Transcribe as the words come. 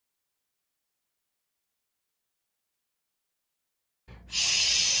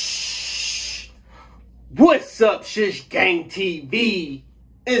What's up, SHHGANGTV?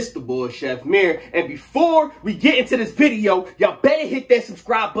 It's the boy Chef Mir, and before we get into this video, y'all better hit that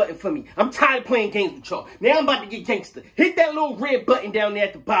subscribe button for me. I'm tired of playing games with y'all. Now I'm about to get gangster. Hit that little red button down there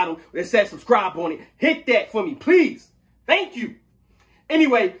at the bottom that says subscribe on it. Hit that for me, please. Thank you.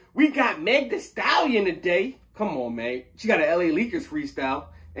 Anyway, we got Meg the Stallion today. Come on, man. She got an LA Leakers freestyle.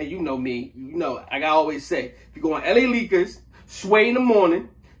 And you know me. You know, like I always say, if you go on LA Leakers, Sway in the Morning,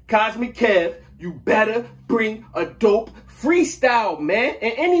 Cosmic Kev, you better bring a dope freestyle, man.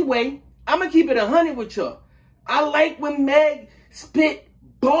 And anyway, I'm going to keep it 100 with y'all. I like when Meg spit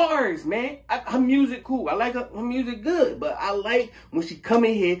bars, man. Her music cool. I like her music good. But I like when she come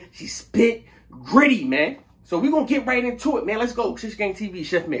in here, she spit gritty, man. So we're going to get right into it, man. Let's go. SHHGANGTV,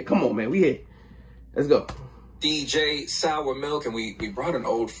 Chef Mir. Come on, man. We here. Let's go. DJ Sour Milk, and we brought an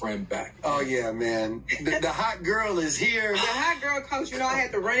old friend back. Oh, yeah, man. The hot girl is here. The hot girl coach, you know, I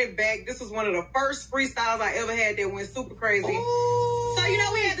had to run it back. This was one of the first freestyles I ever had that went super crazy. Ooh. So, you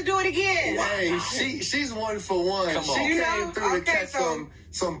know, we had to do it again. Hey, she's one for one. Come on. She You came know? through to Okay, catch so-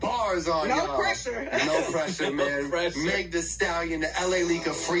 some bars on No y'all. pressure. No pressure, man. No pressure. Meg the Stallion, the LA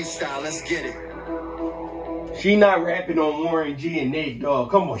Leaker freestyle. Let's get it. She not rapping on Warren G and Nate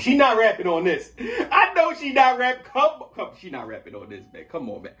Dogg. Come on, she not rapping on this. I know she not rapping. Come, she not rapping on this, man. Come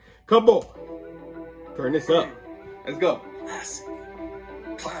on, man. Come on. Turn this up. Let's go.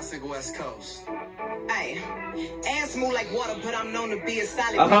 Classic West Coast. Hey, ass move like water, but I'm known to be a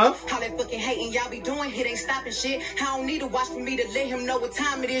solid Uh-huh. bitch. How that fucking hating y'all be doing, it ain't stopping shit. I don't need to watch for me to let him know what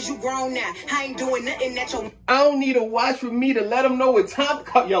time it is. You grown now. I ain't doing nothing that your... I don't need a watch for me to let them know what time.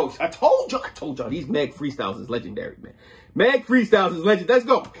 Yo, I told y'all, these Meg freestyles is legendary, man. Meg freestyles is legendary. Let's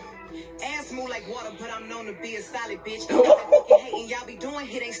go. Ass move like water, but I'm known to be a solid bitch. How that fucking hating y'all be doing,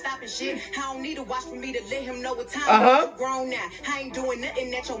 it ain't stopping shit. I don't need to watch for me to let him know what time it is. You grown now. I ain't doing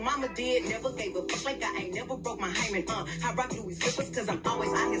nothing that your mama did. Never gave a fuck like I ain't never broke my hymen. I rock Louis slippers cause I'm always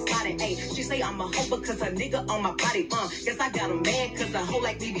out here sliding. Ayy, she say I'm a hoe because a nigga on my body. Guess I got him mad cause a hoe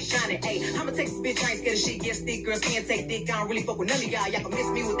like me be shining. Ayy, I'ma take this bitch, I ain't scared of shit. Yes, thick girls can't take dick. I don't really fuck with none of y'all. Y'all can miss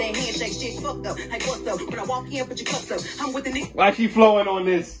me with that handshake shit. Fucked up. Like what's up? When I walk in, put your cups up. I'm with the nigga. Why she flowing on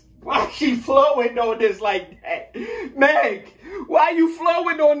this? Why she flowing on this like that? Meg, why you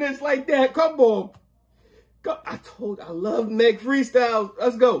flowing on this like that? Come on. I love Meg freestyles.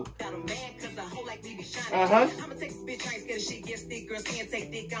 Let's go. I'ma take this bitch, I ain't scared of shit. Yes, thick girls can't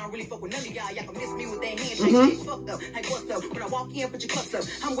take dick. I don't really fuck with none of y'all. Y'all can miss me with that handshake shit. Fucked up. Like what's up? When I walk in, put your cups up.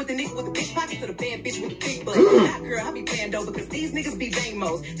 I'm with the nigga with the big pockets to the bad bitch with the big butt. Hot girl, I be playing though because these niggas be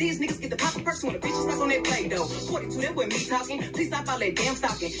lame-os. These niggas get the pop perks when the bitch is stuck on that play though. 42, that wasn't me talking. Please stop all that damn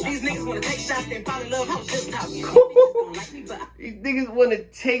stalking. These niggas wanna take shots then fall in love. I was just talking. These niggas don't like me, but These niggas want to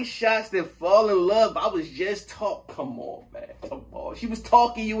take shots that fall in love. I was just talking. Come on, man. Come on. She was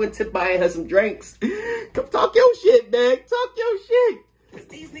talking you into buying her some drinks. Come talk your shit, man. Talk your shit. cause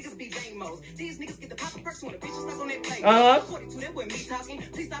these niggas be lame-os. These niggas get the pop perks when the bitch is stuck on that play. 42, that wasn't me talking.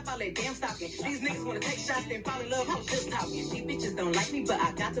 Please stop all that damn stalking. These niggas wanna take shots then fall in love. I was just talking. These bitches don't like me, but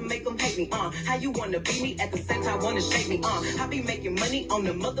I got to make them hate me. How you wanna be me at the same time wanna shake me? I be making money on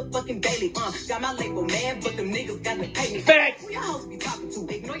the motherfucking daily. Got my label mad, but them niggas got to pay me. Facts. Who y'all hoes be talking to?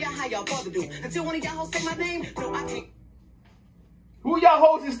 Ignore y'all how y'all father do. Until one of y'all hoes say my name, no, I can't. Who y'all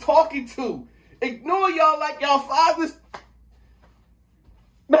hoes is talking to? Ignore y'all like y'all fathers.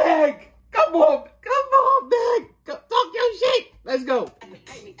 Meg, come on, Meg. Talk your shit. Let's go.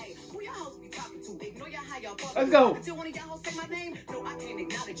 Let's go. Until one of y'all hoes say my name, no, I can't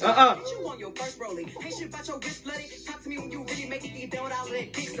acknowledge you. Bitch, you on your first rolling. Ain't shit about your wrist bloody. Talk to me when you really make it. Get done with all of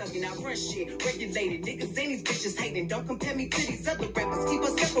that dick sucking. I run shit, regulated. Niggas and these bitches hating. Don't compare me to these other rappers. Keep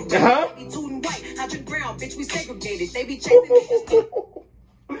us separated. They be tootin' white. I drink brown, bitch. We segregated. They be chasing niggas.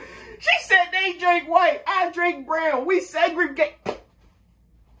 She said they drink white. I drink brown. We segregate.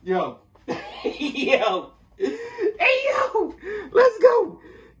 Yo. Yo. Hey, yo. Let's go.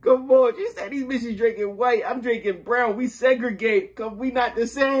 Come on. She said these bitches drinking white. I'm drinking brown. We segregate because we not the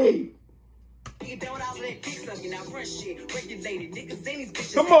same.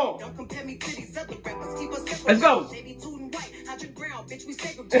 Come on. Don't compare me to these other rappers. Keep us separated. Let's go. They be tootin' white. I drink brown, bitch. We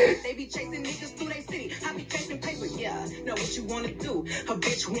segregated. They be chasing niggas through their city. I be chasing paper. Yeah. Know what you wanna do. A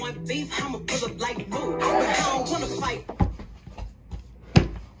bitch want beef. I'ma pull up like blue. But I don't wanna fight.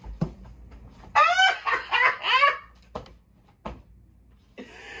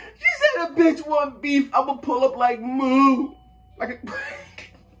 A bitch want beef, I'ma pull up like moo. Like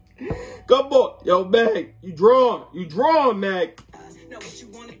a come on. Yo, Meg, you drawn, Meg. Know what you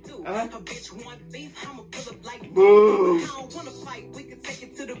wanna do. A bitch want beef, I'ma pull up like boo. I don't wanna fight, we can take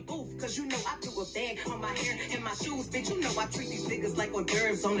it to the booth. Cause cause you know I do a bag on my hair and my shoes, bitch. You know I treat these niggas like hors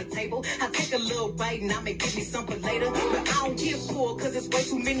d'oeuvres on the table. I take a little bite and I may give me something later, but I don't give full cause it's way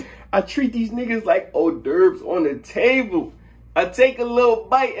too many. I treat these niggas like hors d'oeuvres on the table. I take a little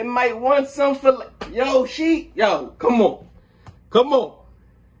bite and might want some for like, yo, come on. Come on.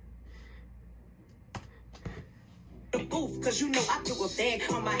 The booth, cause you know I do a bag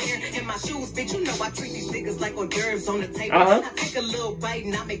on my hair and my shoes, bitch. You know I treat these niggas like hors d'oeuvres on the table. I take a little bite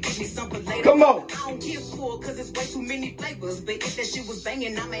and I may give me something later. Come on. I don't give full cause it's way too many flavors, but if that shit was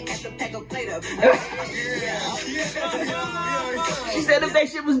banging, I may have to pack a plate up. She said if that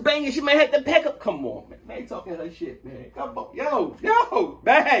shit was banging, she might have to pack up. Come on, man. I ain't talking her shit, man. Come on. Yo,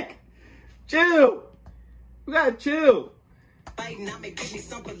 back. Chill. You gotta chill. And I may give me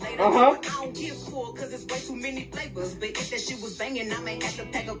something later. I don't give full cause it's way too many flavors, but if that shit was banging, I may have to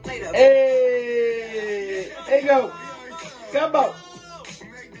pack a plate up. Hey, there you go. Come on.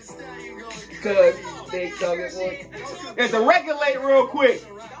 Cause they talking for. Get the record late real quick.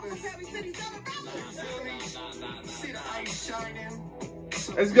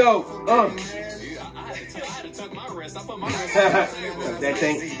 Let's go. That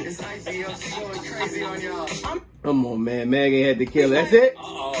thing. Come on, man. Megan had to kill. That's it.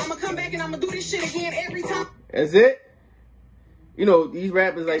 I'ma come back and I'ma do this shit again every time. That's it. You know these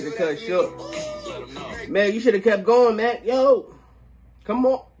rappers like to cut short. Man, you should have kept going, man. Yo, come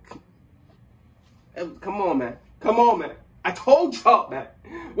on. Come on, man. Come on, man. I told y'all, man.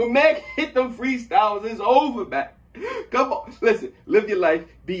 When Meg hit them freestyles, it's over, man. Come on. Listen, live your life.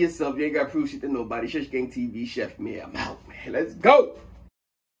 Be yourself. You ain't got to prove shit to nobody. SHHGANGTV, Chef Mir. I'm out, man. Let's go.